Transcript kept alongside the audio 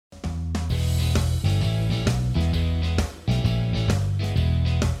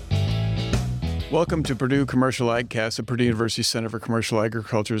Welcome to Purdue Commercial AgCast, the Purdue University Center for Commercial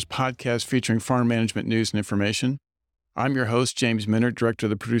Agriculture's podcast featuring farm management news and information. I'm your host, James Minert, Director of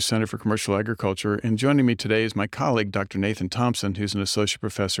the Purdue Center for Commercial Agriculture, and joining me today is my colleague, Dr. Nathan Thompson, who's an Associate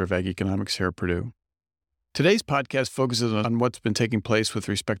Professor of Ag Economics here at Purdue. Today's podcast focuses on what's been taking place with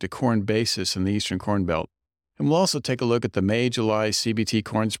respect to corn basis in the Eastern Corn Belt, and we'll also take a look at the May-July CBT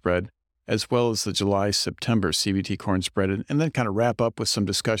corn spread, as well as the July-September CBT corn spread, and then kind of wrap up with some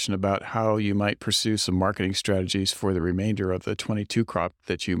discussion about how you might pursue some marketing strategies for the remainder of the 22 crop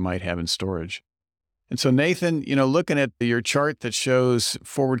that you might have in storage. And so, Nathan, looking at your chart that shows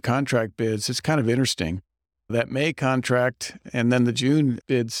forward contract bids, it's kind of interesting. That May contract and then the June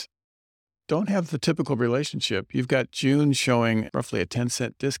bids don't have the typical relationship. You've got June showing roughly a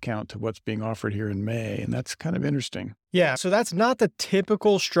 10-cent discount to what's being offered here in May, and that's kind of interesting. Yeah, so that's not the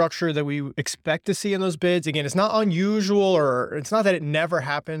typical structure that we expect to see in those bids. Again, it's not unusual, or it's not that it never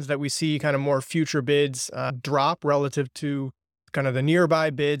happens that we see kind of more future bids drop relative to kind of the nearby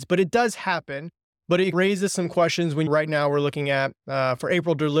bids, but it does happen. But it raises some questions when right now we're looking at, for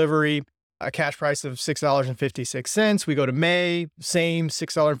April delivery, a cash price of $6.56. We go to May, same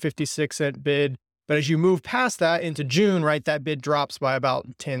 $6.56 bid. But as you move past that into June, right, that bid drops by about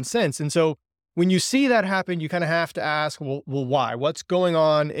 10 cents. And so when you see that happen, you kind of have to ask, well, why? What's going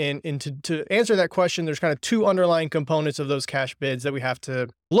on? And to answer that question, there's kind of two underlying components of those cash bids that we have to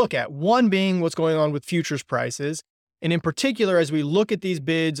look at. One being what's going on with futures prices. And in particular, as we look at these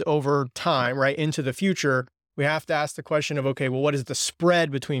bids over time, right, into the future, we have to ask the question of, okay, well, what is the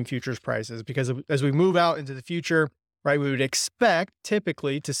spread between futures prices? Because as we move out into the future, right, we would expect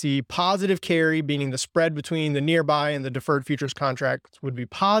typically to see positive carry, meaning the spread between the nearby and the deferred futures contracts would be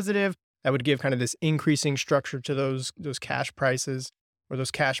positive. That would give kind of this increasing structure to those cash prices or those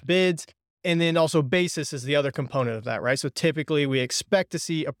cash bids. And then also basis is the other component of that, right? So typically we expect to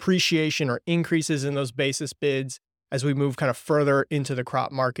see appreciation or increases in those basis bids as we move kind of further into the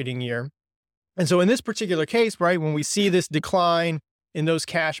crop marketing year. And so in this particular case, right, when we see this decline in those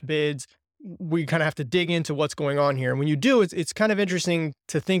cash bids, we kind of have to dig into what's going on here. And when you do, it's kind of interesting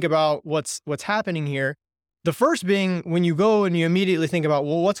to think about what's happening here. The first being when you go and you immediately think about,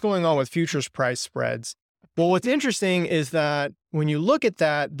 well, what's going on with futures price spreads? Well, what's interesting is that when you look at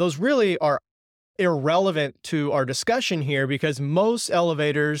that, those really are irrelevant to our discussion here, because most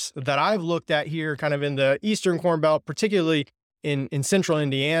elevators that I've looked at here kind of in the Eastern Corn Belt, particularly in central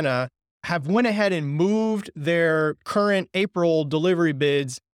Indiana, have went ahead and moved their current April delivery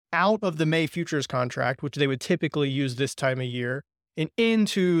bids out of the May futures contract, which they would typically use this time of year, and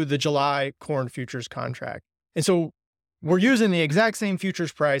into the July corn futures contract. And so we're using the exact same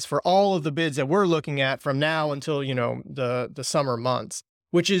futures price for all of the bids that we're looking at from now until, the summer months,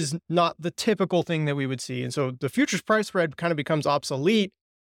 which is not the typical thing that we would see. And so the futures price spread kind of becomes obsolete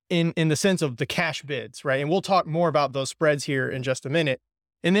in the sense of the cash bids, right? And we'll talk more about those spreads here in just a minute.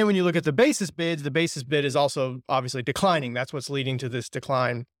 And then when you look at the basis bids, the basis bid is also obviously declining. That's what's leading to this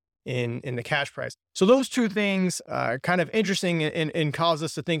decline in the cash price. So those two things are kind of interesting and cause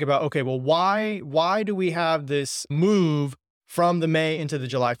us to think about, okay, well, why do we have this move from the May into the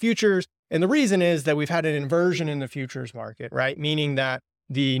July futures? And the reason is that we've had an inversion in the futures market, right? Meaning that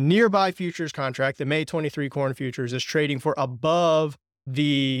the nearby futures contract, the May 23 corn futures, is trading for above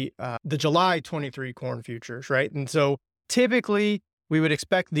the July 23 corn futures, right? And so typically we would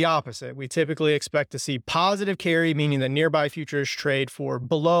expect the opposite. We typically expect to see positive carry, meaning that nearby futures trade for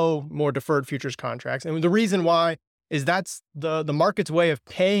below more deferred futures contracts. And the reason why is that's the market's way of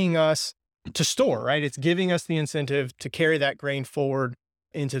paying us to store, right? It's giving us the incentive to carry that grain forward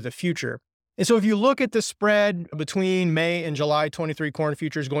into the future. And so if you look at the spread between May and July 23 corn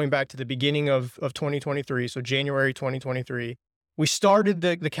futures going back to the beginning of 2023, so January 2023, we started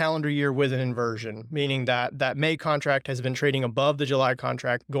the calendar year with an inversion, meaning that May contract has been trading above the July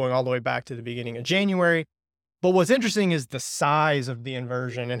contract going all the way back to the beginning of January. But what's interesting is the size of the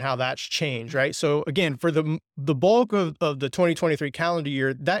inversion and how that's changed, right? So again, for the bulk of the 2023 calendar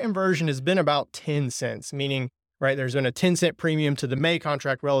year, that inversion has been about 10 cents, meaning, right, there's been a 10-cent premium to the May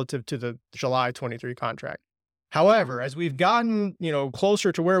contract relative to the July 23 contract. However, as we've gotten,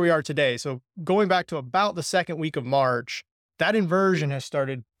 closer to where we are today, so going back to about the second week of March, that inversion has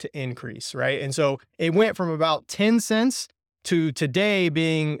started to increase, right? And so it went from about 10 cents to today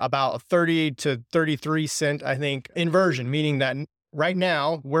being about a 30 to 33 cent, I think, inversion, meaning that right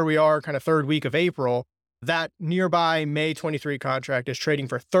now, where we are kind of third week of April, that nearby May 23 contract is trading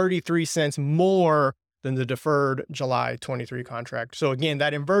for 33 cents more than the deferred July 23 contract. So again,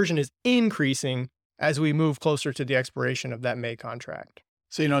 that inversion is increasing as we move closer to the expiration of that May contract.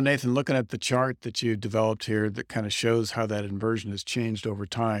 So, Nathan, looking at the chart that you developed here that kind of shows how that inversion has changed over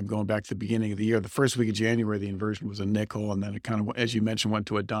time, going back to the beginning of the year, the first week of January, the inversion was a nickel. And then it kind of, as you mentioned, went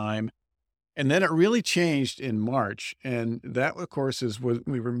to a dime. And then it really changed in March. And that, of course, is when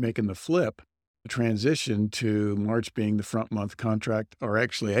we were making the flip, the transition to March being the front month contract, or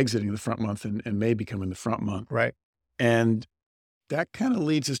actually exiting the front month and May becoming the front month. Right. And that kind of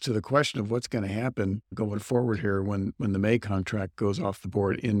leads us to the question of what's going to happen going forward here when the May contract goes off the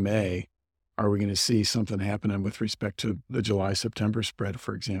board in May. Are we going to see something happening with respect to the July-September spread,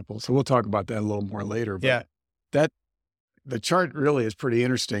 for example? So we'll talk about that a little more later. But the chart really is pretty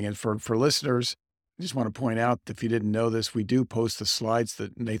interesting. And for listeners, I just want to point out that if you didn't know this, we do post the slides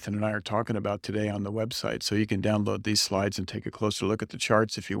that Nathan and I are talking about today on the website. So you can download these slides and take a closer look at the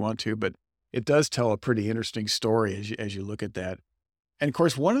charts if you want to. But it does tell a pretty interesting story as you look at that. And of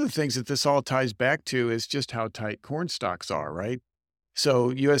course, one of the things that this all ties back to is just how tight corn stocks are, right? So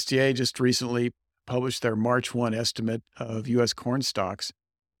USDA just recently published their March 1 estimate of U.S. corn stocks.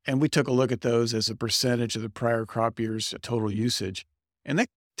 And we took a look at those as a percentage of the prior crop year's total usage. And that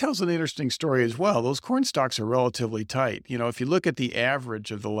tells an interesting story as well. Those corn stocks are relatively tight. If you look at the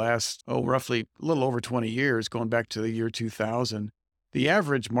average of the last, roughly a little over 20 years, going back to the year 2000, the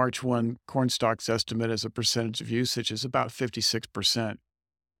average March 1 corn stocks estimate as a percentage of usage is about 56%.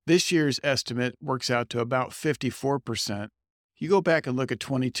 This year's estimate works out to about 54%. You go back and look at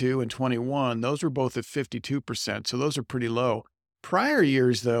 22 and 21, those were both at 52%, so those are pretty low. Prior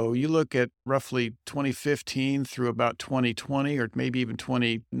years, though, you look at roughly 2015 through about 2020 or maybe even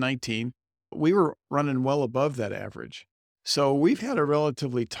 2019, we were running well above that average. So we've had a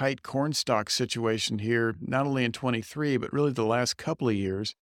relatively tight corn stock situation here, not only in 23, but really the last couple of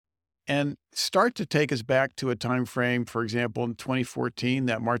years, and start to take us back to a time frame. For example, in 2014,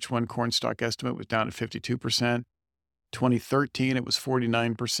 that March 1 corn stock estimate was down to 52%. 2013, it was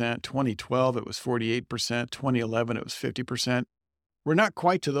 49%. 2012, it was 48%. 2011, it was 50%. We're not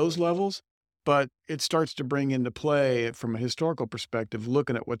quite to those levels, but it starts to bring into play from a historical perspective,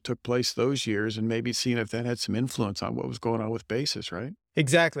 looking at what took place those years and maybe seeing if that had some influence on what was going on with basis, right?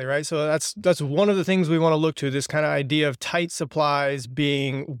 Exactly, right? So that's one of the things we want to look to, this kind of idea of tight supplies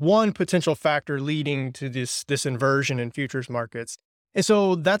being one potential factor leading to this inversion in futures markets. And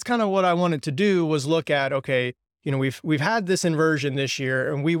so that's kind of what I wanted to do, was look at, okay, we've had this inversion this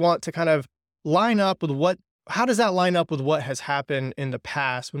year, and we want to kind of line up with how does that line up with what has happened in the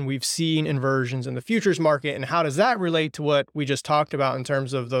past when we've seen inversions in the futures market, and how does that relate to what we just talked about in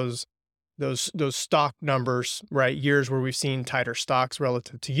terms of those stock numbers, right? Years where we've seen tighter stocks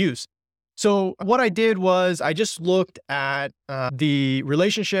relative to use. So what I did was I just looked at the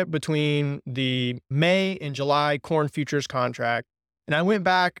relationship between the May and July corn futures contract, and I went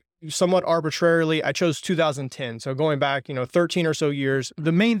back somewhat arbitrarily. I chose 2010. So going back, 13 or so years.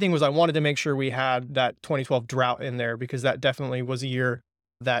 The main thing was I wanted to make sure we had that 2012 drought in there, because that definitely was a year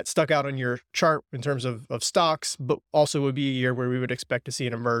that stuck out on your chart in terms of stocks, but also would be a year where we would expect to see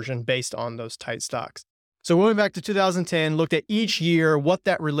an inversion based on those tight stocks. So we went back to 2010, looked at each year, what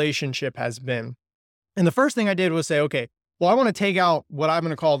that relationship has been. And the first thing I did was say, okay, well, I want to take out what I'm going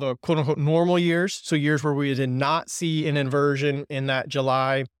to call the quote unquote normal years. So years where we did not see an inversion in that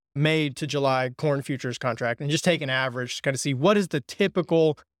May to July corn futures contract, and just take an average to kind of see what is the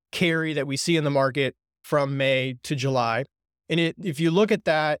typical carry that we see in the market from May to July. And if you look at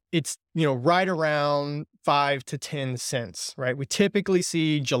that, it's, right around 5 to 10 cents, right? We typically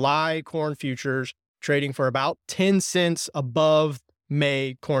see July corn futures trading for about 10 cents above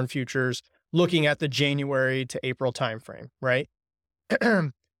May corn futures, looking at the January to April timeframe, right?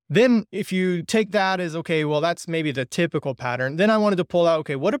 Then if you take that as, okay, well, that's maybe the typical pattern, then I wanted to pull out,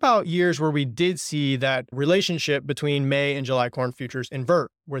 okay, what about years where we did see that relationship between May and July corn futures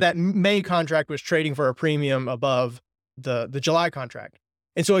invert, where that May contract was trading for a premium above the July contract?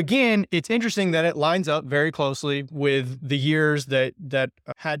 And so again, it's interesting that it lines up very closely with the years that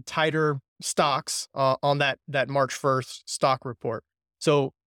had tighter stocks on that March 1st stock report.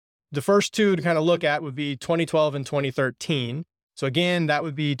 So the first two to kind of look at would be 2012 and 2013. So again, that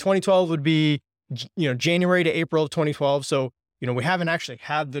would be 2012 would be, January to April of 2012. So, we haven't actually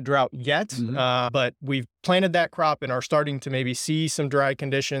had the drought yet, but we've planted that crop and are starting to maybe see some dry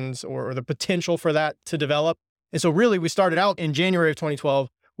conditions or the potential for that to develop. And so really we started out in January of 2012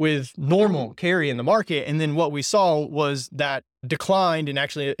 with normal carry in the market. And then what we saw was that declined and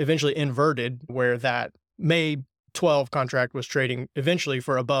actually eventually inverted, where that May 12 contract was trading eventually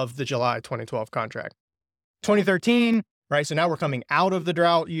for above the July 2012 contract. 2013, right? So now we're coming out of the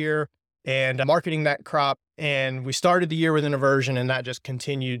drought year and marketing that crop. And we started the year with an inversion, and that just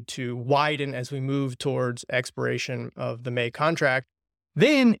continued to widen as we moved towards expiration of the May contract.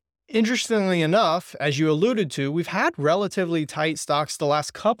 Then, interestingly enough, as you alluded to, we've had relatively tight stocks the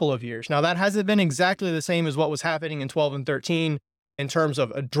last couple of years. Now, that hasn't been exactly the same as what was happening in 12 and 13 in terms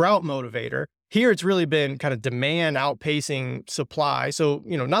of a drought motivator. Here, it's really been kind of demand outpacing supply. So,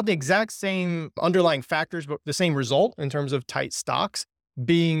 not the exact same underlying factors, but the same result in terms of tight stocks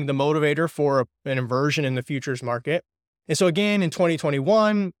being the motivator for an inversion in the futures market. And so again, in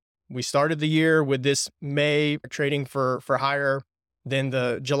 2021, we started the year with this May trading for higher than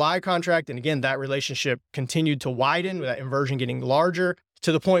the July contract. And again, that relationship continued to widen, with that inversion getting larger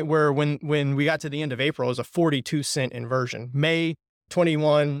to the point where when we got to the end of April, it was a 42-cent inversion. May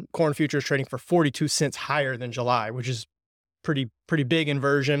 21 corn futures trading for 42 cents higher than July, which is pretty big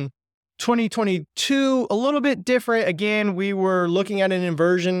inversion. 2022, a little bit different. Again, we were looking at an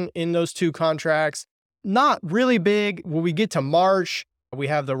inversion in those two contracts. Not really big. When we get to March, we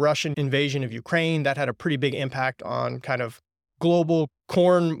have the Russian invasion of Ukraine. That had a pretty big impact on kind of global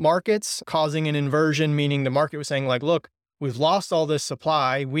corn markets, causing an inversion, meaning the market was saying like, look, we've lost all this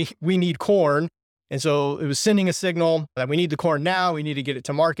supply. We need corn. And so it was sending a signal that we need the corn now. We need to get it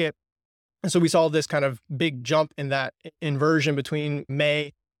to market. And so we saw this kind of big jump in that inversion between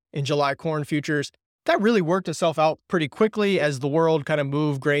May and July corn futures. That really worked itself out pretty quickly as the world kind of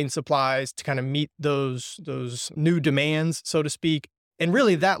moved grain supplies to kind of meet those new demands, so to speak. And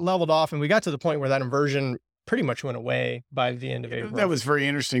really that leveled off, and we got to the point where that inversion pretty much went away by the end of April. That was very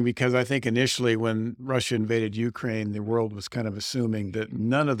interesting because I think initially when Russia invaded Ukraine, the world was kind of assuming that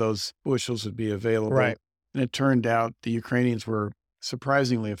none of those bushels would be available. Right. And it turned out the Ukrainians were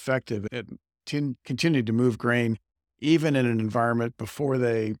surprisingly effective at continued to move grain, even in an environment before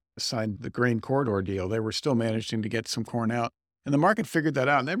they signed the grain corridor deal. They were still managing to get some corn out. And the market figured that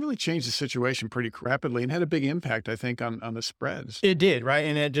out. And that really changed the situation pretty rapidly and had a big impact, I think, on the spreads. It did, right?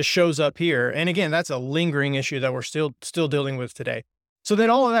 And it just shows up here. And again, that's a lingering issue that we're still dealing with today. So then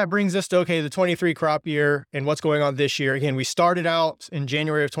all of that brings us to, okay, the 23 crop year and what's going on this year. Again, we started out in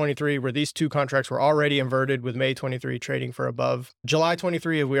January of 23 where these two contracts were already inverted, with May 23 trading for above July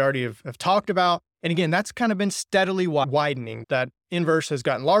 23, as we already have talked about. And again, that's kind of been steadily widening. That inverse has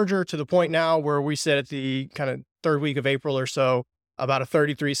gotten larger to the point now where we sit at the kind of third week of April or so, about a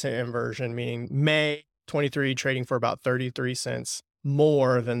 33-cent inversion, meaning May 23 trading for about 33 cents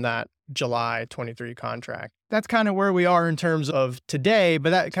more than that July 23 contract. That's kind of where we are in terms of today, but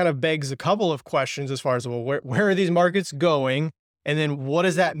that kind of begs a couple of questions as far as, well, where are these markets going? And then what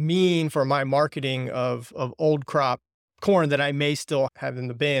does that mean for my marketing of old crop corn that I may still have in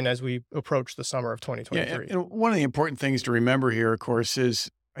the bin as we approach the summer of 2023? Yeah, and one of the important things to remember here, of course,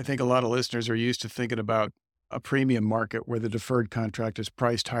 is I think a lot of listeners are used to thinking about a premium market where the deferred contract is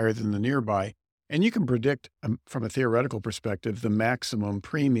priced higher than the nearby. And you can predict from a theoretical perspective, the maximum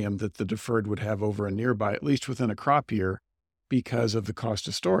premium that the deferred would have over a nearby, at least within a crop year, because of the cost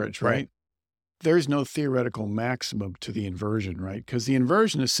of storage, right? There's no theoretical maximum to the inversion, right? Because the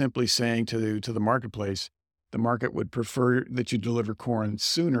inversion is simply saying to the marketplace, the market would prefer that you deliver corn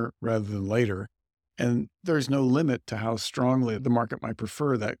sooner rather than later. And there's no limit to how strongly the market might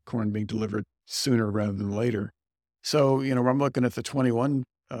prefer that corn being delivered sooner rather than later. So, I'm looking at the 21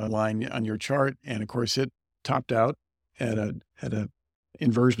 line on your chart, and of course it topped out at a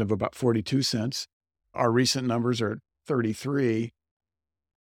inversion of about 42 cents. Our recent numbers are 33.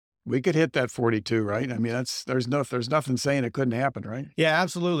 We could hit that 42, right? I mean, there's nothing saying it couldn't happen, right? Yeah,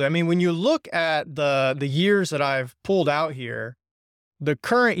 absolutely. I mean, when you look at the years that I've pulled out here, the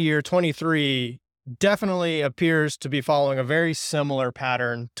current year, 23, definitely appears to be following a very similar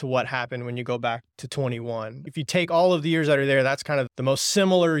pattern to what happened when you go back to 21. If you take all of the years that are there, that's kind of the most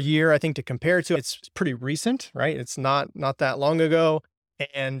similar year, I think, to compare to. It's pretty recent, right? It's not that long ago.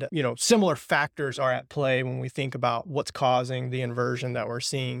 And, similar factors are at play when we think about what's causing the inversion that we're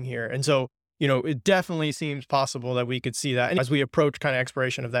seeing here. And so, it definitely seems possible that we could see that. And as we approach kind of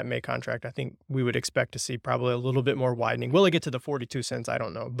expiration of that May contract, I think we would expect to see probably a little bit more widening. Will it get to the 42 cents? I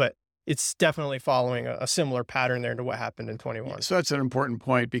don't know. But it's definitely following a similar pattern there to what happened in 21. So that's an important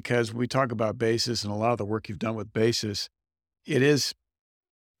point, because we talk about basis, and a lot of the work you've done with basis,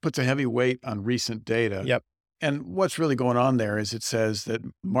 puts a heavy weight on recent data. Yep. And what's really going on there is it says that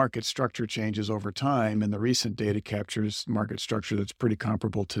market structure changes over time, and the recent data captures market structure that's pretty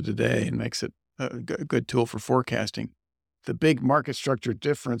comparable to today and makes it a good tool for forecasting. The big market structure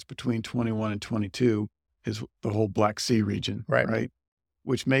difference between 21 and 22 is the whole Black Sea region, right?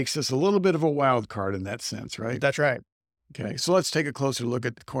 Which makes this a little bit of a wild card in that sense, right? That's right. Okay, so let's take a closer look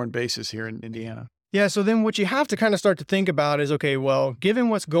at the corn basis here in Indiana. Yeah, so then what you have to kind of start to think about is, okay, well, given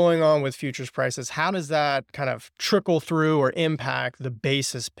what's going on with futures prices, how does that kind of trickle through or impact the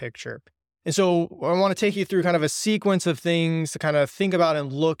basis picture? And so I want to take you through kind of a sequence of things to kind of think about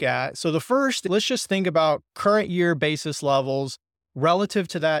and look at. So the first, let's just think about current year basis levels relative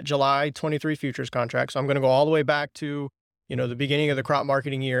to that July 23 futures contract. So I'm going to go all the way back to, the beginning of the crop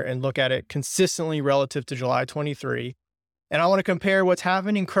marketing year and look at it consistently relative to July 23. And I want to compare what's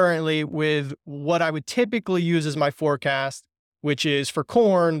happening currently with what I would typically use as my forecast, which is for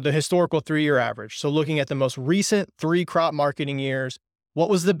corn, the historical 3-year average. So looking at the most recent 3 crop marketing years, what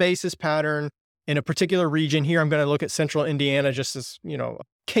was the basis pattern in a particular region? Here, I'm going to look at central Indiana just as, a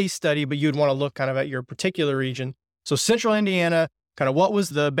case study, but you'd want to look kind of at your particular region. So central Indiana, kind of what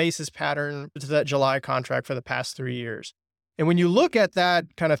was the basis pattern to that July contract for the past 3 years? And when you look at that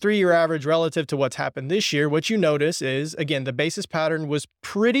kind of 3-year average relative to what's happened this year, what you notice is, again, the basis pattern was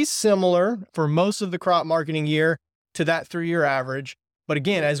pretty similar for most of the crop marketing year to that 3-year average. But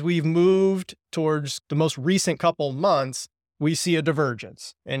again, as we've moved towards the most recent couple months, we see a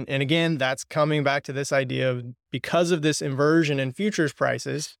divergence. And again, that's coming back to this idea of because of this inversion in futures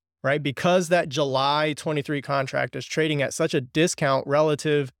prices, right? Because that July 23 contract is trading at such a discount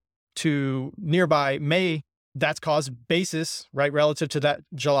relative to nearby May, that's caused basis, right, relative to that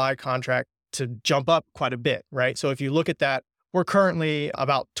July contract to jump up quite a bit, right? So if you look at that, we're currently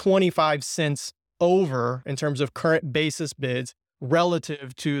about 25 cents over in terms of current basis bids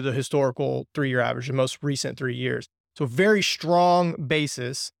relative to the historical 3-year average, the most recent 3 years. So very strong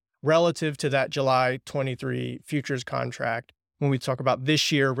basis relative to that July 23 futures contract when we talk about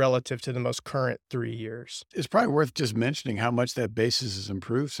this year relative to the most current 3 years. It's probably worth just mentioning how much that basis has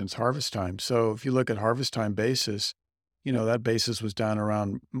improved since harvest time. So if you look at harvest time basis, that basis was down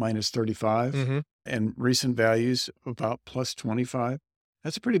around minus 35 and recent values about plus 25.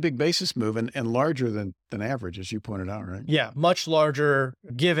 That's a pretty big basis move and larger than average, as you pointed out, right? Yeah, much larger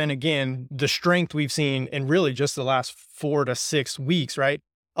given, again, the strength we've seen in really just the last 4 to 6 weeks, right?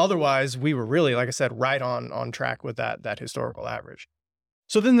 Otherwise, we were really, like I said, right on track with that historical average.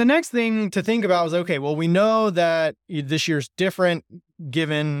 So then the next thing to think about was, okay, well, we know that this year's different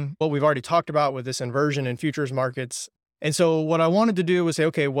given what we've already talked about with this inversion in futures markets. And so what I wanted to do was say,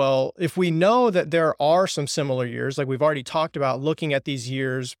 okay, well, if we know that there are some similar years, like we've already talked about looking at these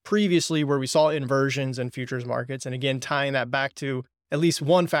years previously where we saw inversions in futures markets, and again, tying that back to at least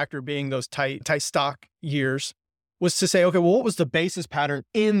one factor being those tight stock years, was to say, okay, well, what was the basis pattern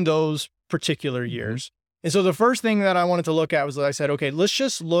in those particular years? And so the first thing that I wanted to look at was, I said, okay, let's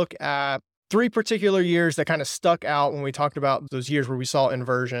just look at 3 particular years that kind of stuck out when we talked about those years where we saw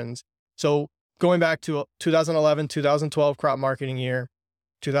inversions. So going back to 2011, 2012 crop marketing year,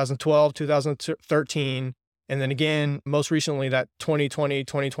 2012, 2013, and then again, most recently, that 2020,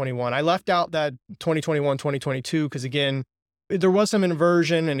 2021. I left out that 2021, 2022, because again, there was some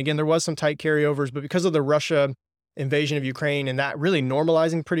inversion and again, there was some tight carryovers, but because of the Russia invasion of Ukraine and that really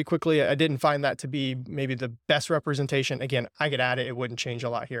normalizing pretty quickly, I didn't find that to be maybe the best representation. Again, I could add it. It wouldn't change a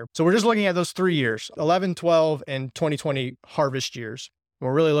lot here. So we're just looking at those 3 years, 11, 12, and 2020 harvest years.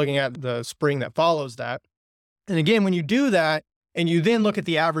 We're really looking at the spring that follows that. And again, when you do that and you then look at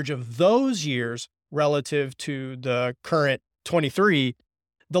the average of those years relative to the current 23,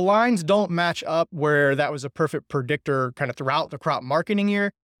 the lines don't match up where that was a perfect predictor kind of throughout the crop marketing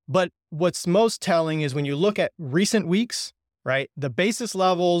year. But what's most telling is when you look at recent weeks, right, the basis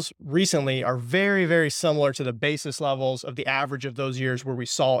levels recently are very, very similar to the basis levels of the average of those years where we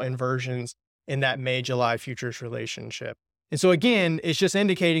saw inversions in that May-July futures relationship. And so again, it's just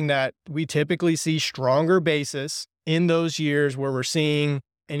indicating that we typically see stronger basis in those years where we're seeing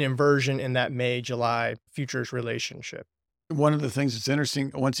an inversion in that May-July futures relationship. One of the things that's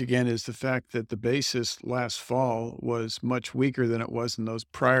interesting, once again, is the fact that the basis last fall was much weaker than it was in those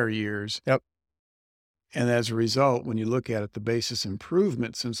prior years. Yep. And as a result, when you look at it, the basis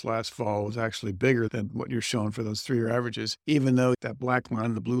improvement since last fall was actually bigger than what you're showing for those 3-year averages, even though that black line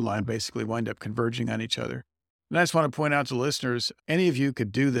and the blue line basically wind up converging on each other. And I just want to point out to listeners, any of you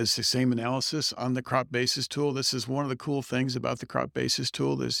could do this, the same analysis on the crop basis tool. This is one of the cool things about the crop basis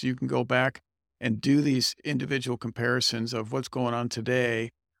tool is you can go back and do these individual comparisons of what's going on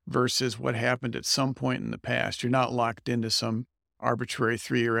today versus what happened at some point in the past. You're not locked into some arbitrary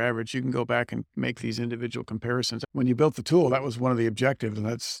 3-year average. You can go back and make these individual comparisons. When you built the tool, that was one of the objectives, and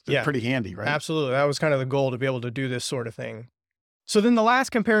that's pretty handy, right? Absolutely. That was kind of the goal, to be able to do this sort of thing. So then the last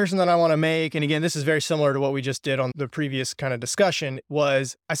comparison that I want to make, and again, this is very similar to what we just did on the previous kind of discussion,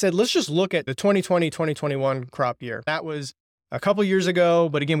 was I said, let's just look at the 2020-2021 crop year. That was a couple years ago,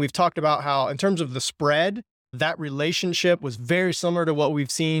 but again, we've talked about how in terms of the spread, that relationship was very similar to what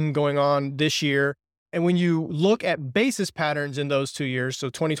we've seen going on this year. And when you look at basis patterns in those 2 years, so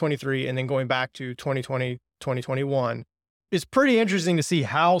 2023 and then going back to 2020, 2021, it's pretty interesting to see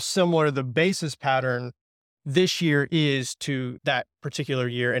how similar the basis pattern this year is to that particular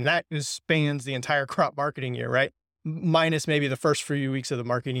year. And that spans the entire crop marketing year, right? Minus maybe the first few weeks of the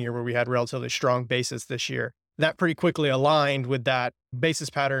marketing year where we had relatively strong basis this year. That pretty quickly aligned with that basis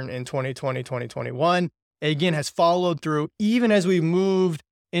pattern in 2020, 2021. It again has followed through even as we've moved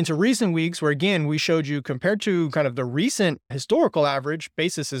into recent weeks where, again, we showed you compared to kind of the recent historical average,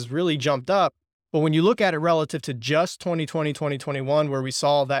 basis has really jumped up. But when you look at it relative to just 2020, 2021, where we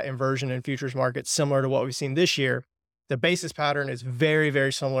saw that inversion in futures markets similar to what we've seen this year, the basis pattern is very,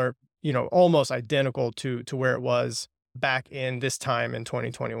 very similar, almost identical to where it was back in this time in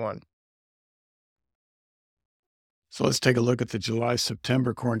 2021. So let's take a look at the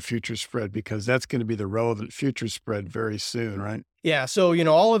July-September corn futures spread, because that's going to be the relevant futures spread very soon, right? Yeah. So,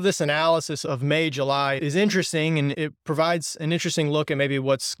 all of this analysis of May, July is interesting, and it provides an interesting look at maybe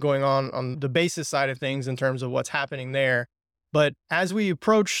what's going on the basis side of things in terms of what's happening there. But as we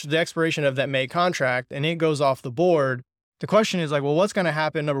approach the expiration of that May contract and it goes off the board, the question is like, well, what's going to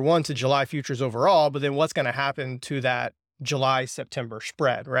happen, number one, to July futures overall, but then what's going to happen to that July-September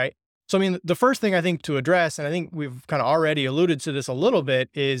spread, right? So, the first thing I think to address, and I think we've kind of already alluded to this a little bit,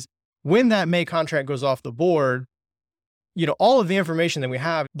 is when that May contract goes off the board, all of the information that we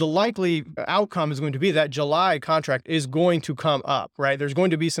have, the likely outcome is going to be that July contract is going to come up, right? There's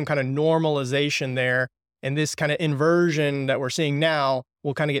going to be some kind of normalization there. And this kind of inversion that we're seeing now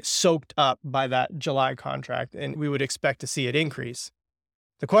will kind of get soaked up by that July contract. And we would expect to see it increase.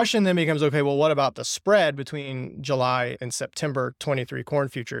 The question then becomes, okay, well, what about the spread between July and September 23 corn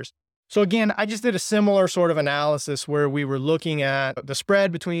futures? So again, I just did a similar sort of analysis where we were looking at the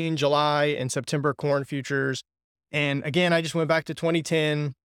spread between July and September corn futures. And again, I just went back to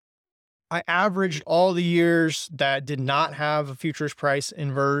 2010. I averaged all the years that did not have a futures price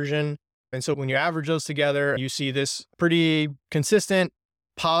inversion. And so when you average those together, you see this pretty consistent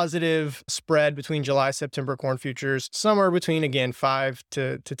positive spread between July, September corn futures, somewhere between, again, 5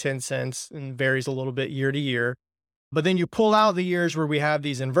 to 10 cents, and varies a little bit year to year. But then you pull out the years where we have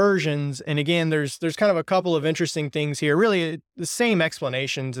these inversions. And again, there's kind of a couple of interesting things here. Really, the same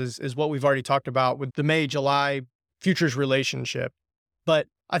explanations as what we've already talked about with the May-July futures relationship. But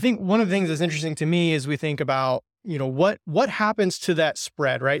I think one of the things that's interesting to me is we think about, what happens to that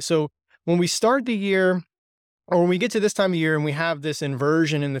spread, right? So when we start the year, or when we get to this time of year and we have this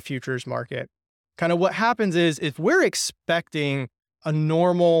inversion in the futures market, kind of what happens is if we're expecting a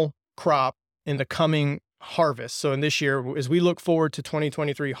normal crop in the coming harvest. So in this year, as we look forward to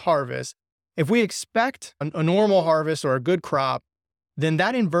 2023 harvest, if we expect a normal harvest or a good crop, then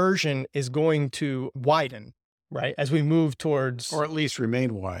that inversion is going to widen, right? As we move towards... Or at least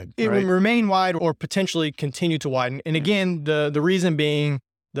remain wide. It will remain wide or potentially continue to widen. And again, the reason being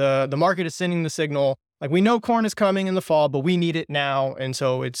the market is sending the signal, like we know corn is coming in the fall, but we need it now. And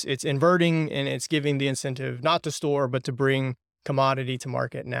so it's inverting and it's giving the incentive not to store, but to bring commodity to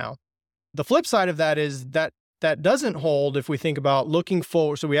market now. The flip side of that is that doesn't hold if we think about looking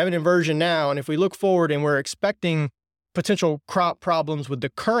forward. So we have an inversion now, and if we look forward and we're expecting potential crop problems with the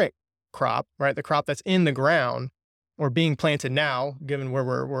current crop, right, the crop that's in the ground or being planted now, given where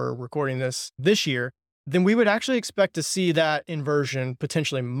we're recording this year, then we would actually expect to see that inversion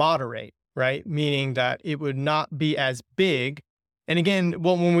potentially moderate, right? Meaning that it would not be as big. And again,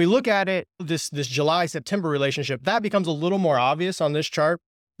 when we look at it, this July-September relationship, that becomes a little more obvious on this chart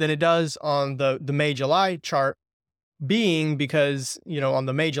than it does on the May-July chart, being because, on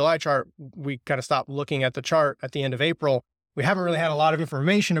the May-July chart, we kind of stopped looking at the chart at the end of April. We haven't really had a lot of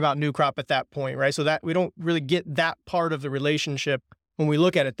information about new crop at that point, right? So that we don't really get that part of the relationship when we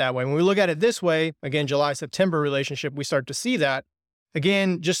look at it that way. When we look at it this way, again, July-September relationship, we start to see that.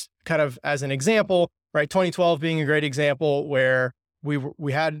 Again, just kind of as an example, right? 2012 being a great example where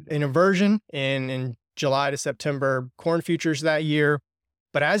we had an inversion in July to September corn futures that year.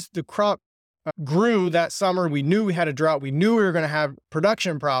 But as the crop grew that summer, we knew we had a drought. We knew we were going to have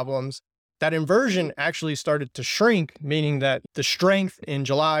production problems. That inversion actually started to shrink, meaning that the strength in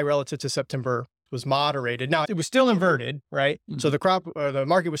July relative to September was moderated. Now, it was still inverted, right? Mm-hmm. So the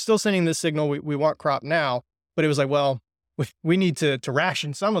market was still sending this signal, we want crop now, but it was like, well, we need to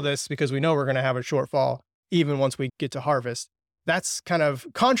ration some of this because we know we're going to have a shortfall even once we get to harvest. That's kind of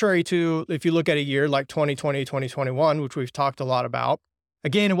contrary to if you look at a year like 2020, 2021, which we've talked a lot about.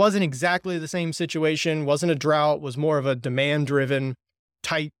 Again, it wasn't exactly the same situation, wasn't a drought, was more of a demand-driven,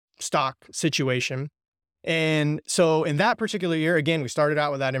 tight stock situation. And so in that particular year, again, we started out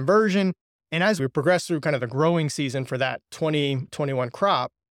with that inversion. And as we progressed through kind of the growing season for that 2021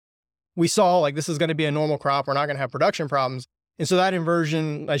 crop, we saw like this is going to be a normal crop. We're not going to have production problems. And so that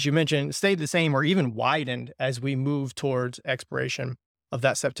inversion, as you mentioned, stayed the same or even widened as we move towards expiration of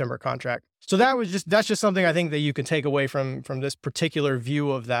that September contract. So that's just something I think that you can take away from this particular view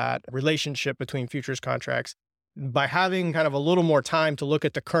of that relationship between futures contracts. By having kind of a little more time to look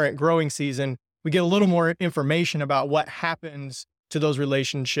at the current growing season, we get a little more information about what happens to those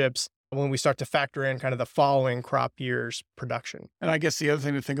relationships when we start to factor in kind of the following crop year's production. And I guess the other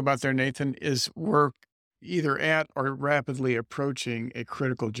thing to think about there, Nathan, is we're either at or rapidly approaching a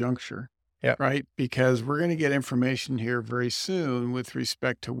critical juncture, right? Because we're going to get information here very soon with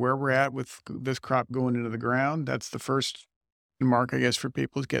respect to where we're at with this crop going into the ground. That's the first mark, I guess, for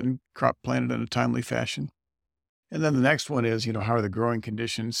people is getting crop planted in a timely fashion. And then the next one is, how are the growing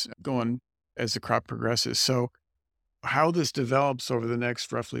conditions going as the crop progresses? So how this develops over the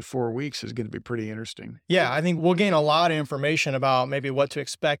next roughly 4 weeks is going to be pretty interesting. Yeah, I think we'll gain a lot of information about maybe what to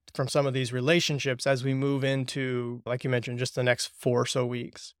expect from some of these relationships as we move into, like you mentioned, just the next 4 or so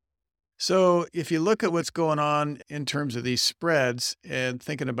weeks. So if you look at what's going on in terms of these spreads and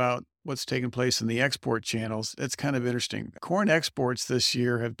thinking about what's taking place in the export channels, it's kind of interesting. Corn exports this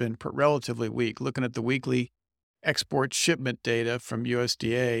year have been relatively weak. Looking at the weekly export shipment data from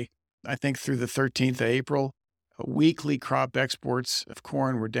USDA, I think through the 13th of April, weekly crop exports of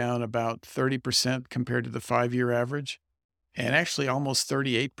corn were down about 30% compared to the 5-year average, and actually almost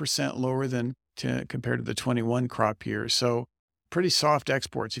 38% lower than compared to the 21 crop year. So pretty soft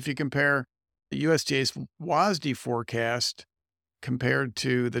exports. If you compare the USDA's WASDE forecast compared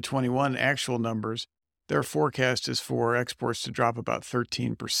to the 21 actual numbers, their forecast is for exports to drop about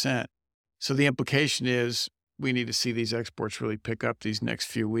 13%. So the implication is we need to see these exports really pick up these next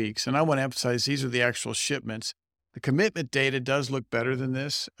few weeks. And I want to emphasize these are the actual shipments. The commitment data does look better than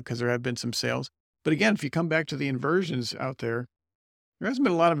this because there have been some sales. But again, if you come back to the inversions out there hasn't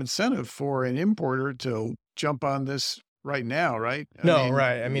been a lot of incentive for an importer to jump on this right now, right?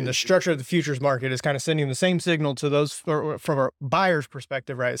 I mean, the structure of the futures market is kind of sending the same signal to those, or from a buyer's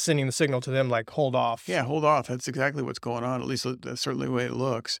perspective, right? It's sending the signal to them like, hold off. Yeah, hold off. That's exactly what's going on. At least that's certainly the way it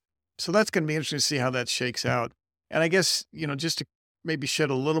looks. So that's going to be interesting to see how that shakes out. And I guess, just to maybe shed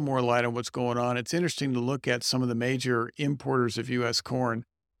a little more light on what's going on, it's interesting to look at some of the major importers of U.S. corn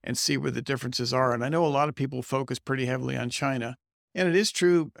and see where the differences are. And I know a lot of people focus pretty heavily on China. And it is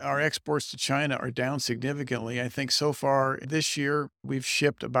true, our exports to China are down significantly. I think so far this year, we've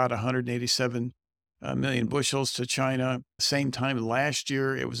shipped about 187 million bushels to China. Same time last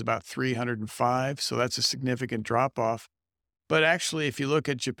year, it was about 305. So that's a significant drop off. But actually, if you look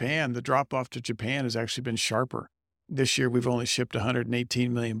at Japan, the drop off to Japan has actually been sharper. This year, we've only shipped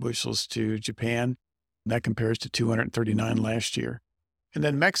 118 million bushels to Japan. That compares to 239 last year. And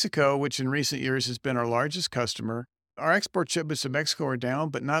then Mexico, which in recent years has been our largest customer, our export shipments to Mexico are down,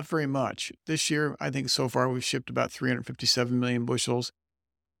 but not very much. This year, I think so far we've shipped about 357 million bushels.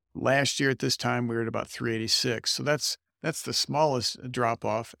 Last year at this time, we were at about 386. So that's the smallest drop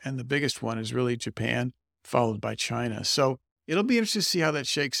off. And the biggest one is really Japan, followed by China. So it'll be interesting to see how that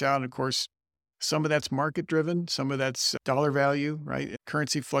shakes out. And of course, some of that's market driven, some of that's dollar value, right?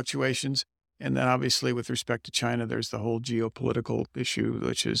 Currency fluctuations. And then obviously with respect to China, there's the whole geopolitical issue,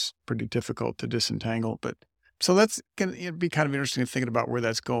 which is pretty difficult to disentangle. But so that's going to be kind of interesting thinking about where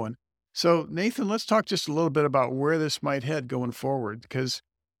that's going. So Nathan, let's talk just a little bit about where this might head going forward. Because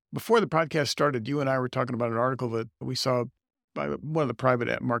before the podcast started, you and I were talking about an article that we saw by one of the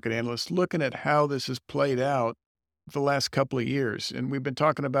private market analysts looking at how this has played out the last couple of years. And we've been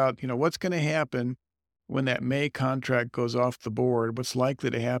talking about, what's going to happen when that May contract goes off the board, what's likely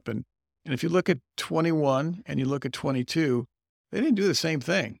to happen. And if you look at 21 and you look at 22, they didn't do the same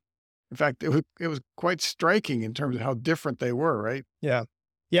thing. In fact, it was quite striking in terms of how different they were, right? Yeah.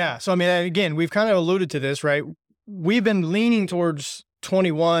 Yeah. So, I mean, again, we've kind of alluded to this, right? We've been leaning towards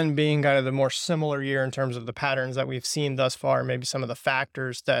 21 being kind of the more similar year in terms of the patterns that we've seen thus far, maybe some of the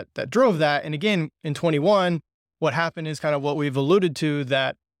factors that drove that. And again, in 21, what happened is kind of what we've alluded to,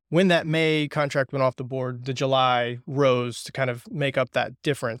 that when that May contract went off the board, the July rose to kind of make up that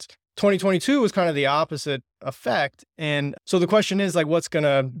difference. 2022 was kind of the opposite effect. And so the question is like, what's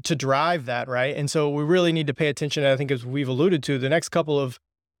going to drive that, right? And so we really need to pay attention. I think as we've alluded to, the next couple of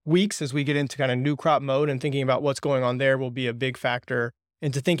weeks as we get into kind of new crop mode and thinking about what's going on there will be a big factor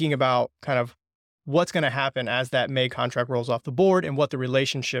into thinking about kind of what's going to happen as that May contract rolls off the board and what the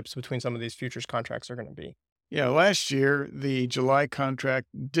relationships between some of these futures contracts are going to be. Yeah, last year, the July contract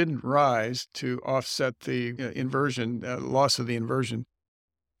didn't rise to offset the loss of the inversion.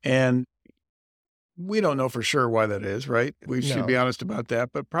 And we don't know for sure why that is, right? We should be honest about that.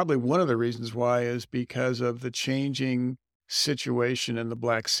 But probably one of the reasons why is because of the changing situation in the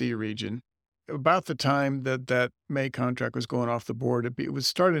Black Sea region. about the time that May contract was going off the board, it was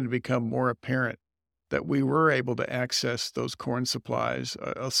starting to become more apparent that we were able to access those corn supplies,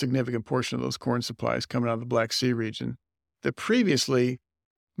 a significant portion of those corn supplies coming out of the Black Sea region that previously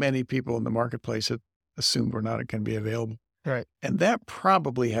many people in the marketplace had assumed were not going to be available. Right. And that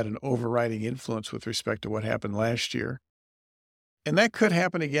probably had an overriding influence with respect to what happened last year. And that could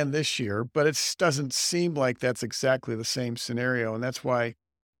happen again this year, but it doesn't seem like that's exactly the same scenario. And that's why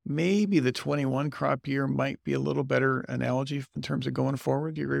maybe the 21 crop year might be a little better analogy in terms of going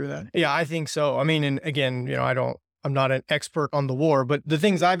forward. Do you agree with that? Yeah, I think so. I mean, and again, I'm not an expert on the war, but the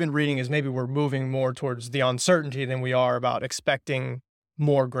things I've been reading is maybe we're moving more towards the uncertainty than we are about expecting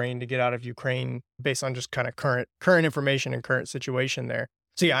more grain to get out of Ukraine based on just kind of current information and current situation there.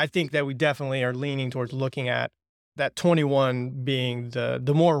 So yeah, I think that we definitely are leaning towards looking at that 21 being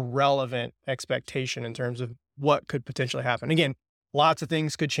the more relevant expectation in terms of what could potentially happen. Again, lots of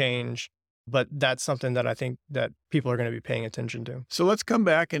things could change, but that's something that I think that people are going to be paying attention to. So let's come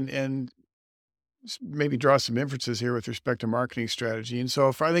back and maybe draw some inferences here with respect to marketing strategy. And so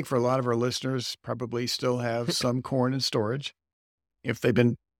I think for a lot of our listeners probably still have some corn in storage. If they've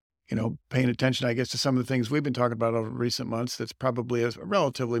been, paying attention, I guess, to some of the things we've been talking about over recent months, that's probably a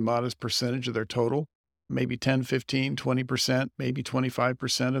relatively modest percentage of their total, maybe 10, 15, 20%, maybe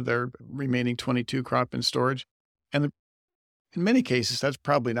 25% of their remaining 22 crop in storage. And in many cases, that's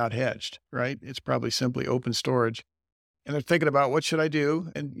probably not hedged, right? It's probably simply open storage. And they're thinking about, what should I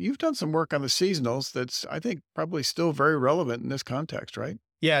do? And you've done some work on the seasonals that's, I think, probably still very relevant in this context, right?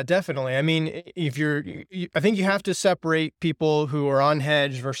 Yeah, definitely. I mean, I think you have to separate people who are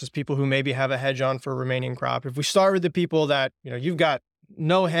unhedged versus people who maybe have a hedge on for remaining crop. If we start with the people that, you've got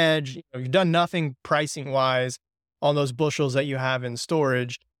no hedge, you've done nothing pricing wise on those bushels that you have in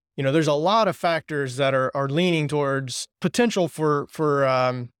storage, there's a lot of factors that are leaning towards potential for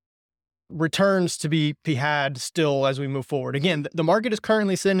returns to be had still as we move forward. Again, the market is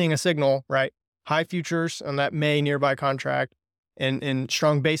currently sending a signal, right? High futures on that May nearby contract and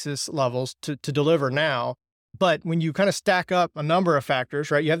strong basis levels to deliver now. But when you kind of stack up a number of factors,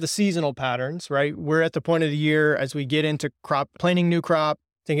 right? You have the seasonal patterns, right? We're at the point of the year as we get into planting new crop,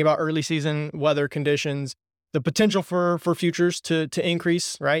 thinking about early season weather conditions, the potential for futures to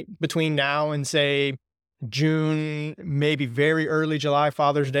increase, right? Between now and say June, maybe very early July.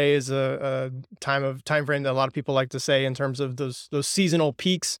 Father's Day is a time frame that a lot of people like to say in terms of those seasonal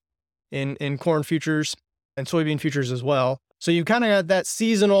peaks in corn futures and soybean futures as well. So you kind of got that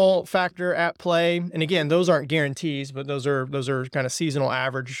seasonal factor at play. And again, those aren't guarantees, but those are kind of seasonal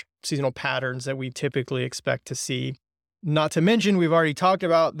patterns that we typically expect to see. Not to mention, we've already talked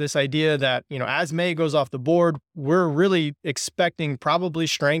about this idea that, as May goes off the board, we're really expecting probably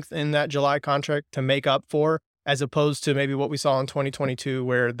strength in that July contract to make up for, as opposed to maybe what we saw in 2022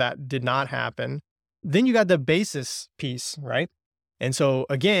 where that did not happen. Then you got the basis piece, right? And so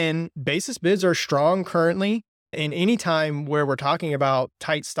again, basis bids are strong currently. And any time where we're talking about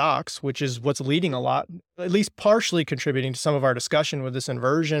tight stocks, which is what's leading a lot, at least partially contributing to some of our discussion with this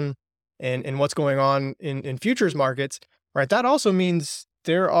inversion and what's going on in futures markets, right? That also means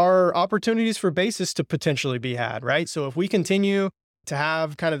there are opportunities for basis to potentially be had, right? So if we continue to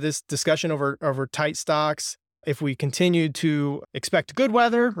have kind of this discussion over tight stocks, if we continue to expect good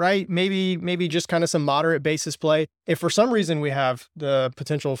weather, right? Maybe just kind of some moderate basis play. If for some reason we have the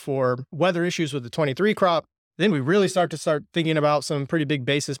potential for weather issues with the 23 crop, then we really start thinking about some pretty big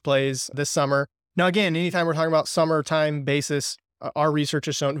basis plays this summer. Now, again, anytime we're talking about summertime basis, our research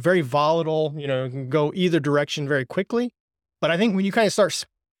has shown very volatile, it can go either direction very quickly. But I think when you kind of start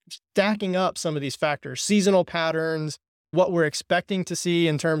stacking up some of these factors, seasonal patterns, what we're expecting to see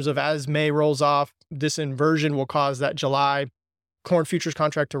in terms of as May rolls off, this inversion will cause that July corn futures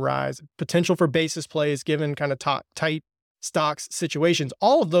contract to rise, potential for basis plays given kind of tight stocks situations.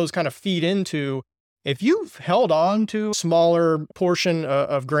 All of those kind of feed into, if you've held on to a smaller portion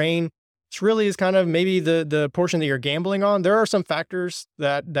of grain, this really is kind of maybe the portion that you're gambling on. There are some factors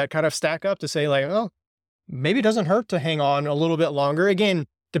that kind of stack up to say like, oh, maybe it doesn't hurt to hang on a little bit longer. Again,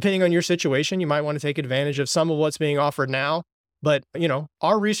 depending on your situation, you might want to take advantage of some of what's being offered now. But,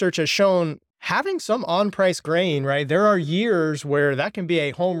 our research has shown having some on-price grain, right? There are years where that can be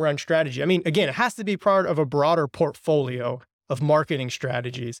a home run strategy. I mean, again, it has to be part of a broader portfolio of marketing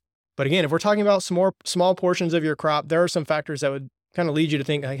strategies. But again, if we're talking about small portions of your crop, there are some factors that would kind of lead you to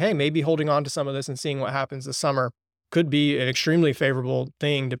think like, hey, maybe holding on to some of this and seeing what happens this summer could be an extremely favorable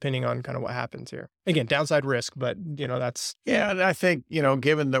thing depending on kind of what happens here. Again, downside risk, but that's... Yeah, and I think,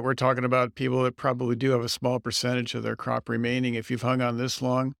 given that we're talking about people that probably do have a small percentage of their crop remaining, if you've hung on this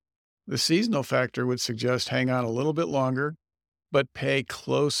long, the seasonal factor would suggest hang on a little bit longer. but pay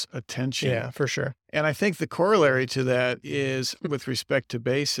close attention. Yeah, for sure. And I think the corollary to that is with respect to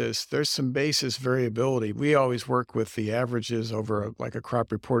basis, there's some basis variability. We always work with the averages over like a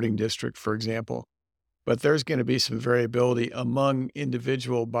crop reporting district, for example, but there's going to be some variability among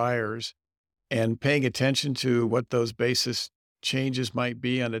individual buyers, and paying attention to what those basis changes might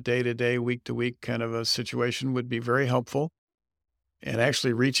be on a day-to-day, week-to-week kind of a situation would be very helpful. And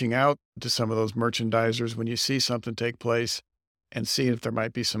actually reaching out to some of those merchandisers when you see something take place and seeing if there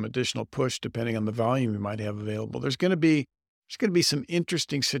might be some additional push depending on the volume you might have available. There's going to be some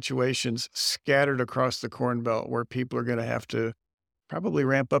interesting situations scattered across the Corn Belt where people are going to have to probably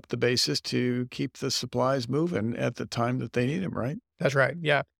ramp up the basis to keep the supplies moving at the time that they need them, right? That's right.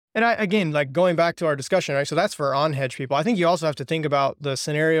 Yeah. And again, like going back to our discussion, right? So that's for unhedged people. I think you also have to think about the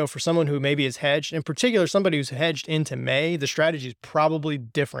scenario for someone who maybe is hedged, in particular, somebody who's hedged into May, the strategy is probably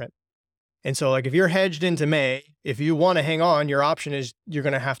different. And so like if you're hedged into May, if you want to hang on, your option is you're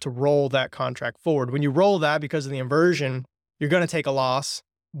going to have to roll that contract forward. When you roll that because of the inversion, you're going to take a loss.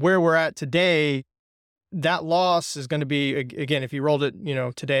 Where we're at today, that loss is going to be, again, if you rolled it,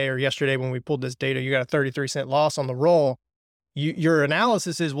 today or yesterday when we pulled this data, you got a 33-cent loss on the roll. Your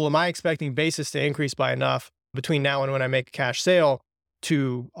analysis is, well, am I expecting basis to increase by enough between now and when I make a cash sale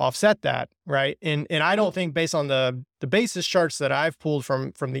to offset that, right? And I don't think, based on the basis charts that I've pulled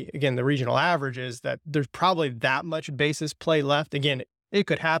from the regional averages, that there's probably that much basis play left. Again, it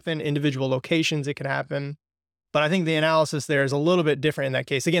could happen, individual locations, it could happen. But I think the analysis there is a little bit different in that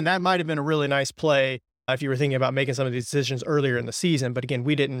case. Again, that might have been a really nice play if you were thinking about making some of these decisions earlier in the season. But again,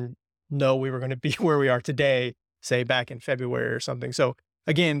 we didn't know we were going to be where we are today, say back in February or something. So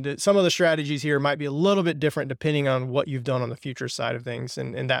again, some of the strategies here might be a little bit different depending on what you've done on the future side of things.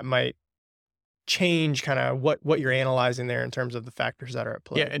 And that might change kind of what you're analyzing there in terms of the factors that are at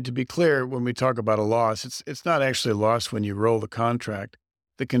play. Yeah, and to be clear, when we talk about a loss, it's not actually a loss when you roll the contract.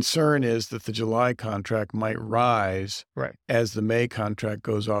 The concern is that the July contract might rise as the May contract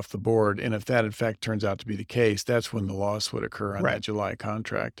goes off the board. And if that, in fact, turns out to be the case, that's when the loss would occur on that July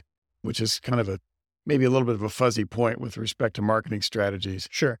contract, which is kind of maybe a little bit of a fuzzy point with respect to marketing strategies.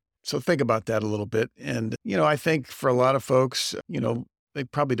 Sure. So think about that a little bit. And, I think for a lot of folks,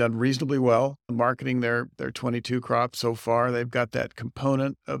 they've probably done reasonably well marketing their 22 crop so far. They've got that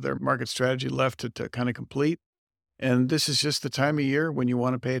component of their market strategy left to kind of complete. And this is just the time of year when you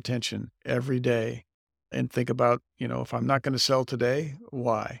want to pay attention every day and think about, if I'm not going to sell today,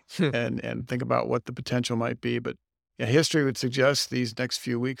 why? and think about what the potential might be. But history would suggest these next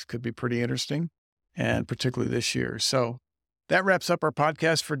few weeks could be pretty interesting, and particularly this year. So that wraps up our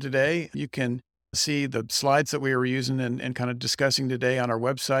podcast for today. You can see the slides that we were using and kind of discussing today on our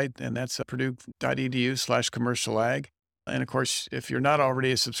website, and that's purdue.edu/commercial ag. And of course, if you're not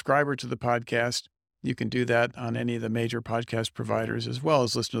already a subscriber to the podcast, you can do that on any of the major podcast providers, as well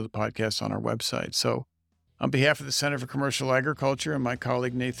as listen to the podcast on our website. So on behalf of the Center for Commercial Agriculture and my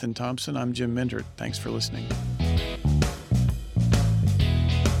colleague Nathan Thompson, I'm Jim Mindert. Thanks for listening.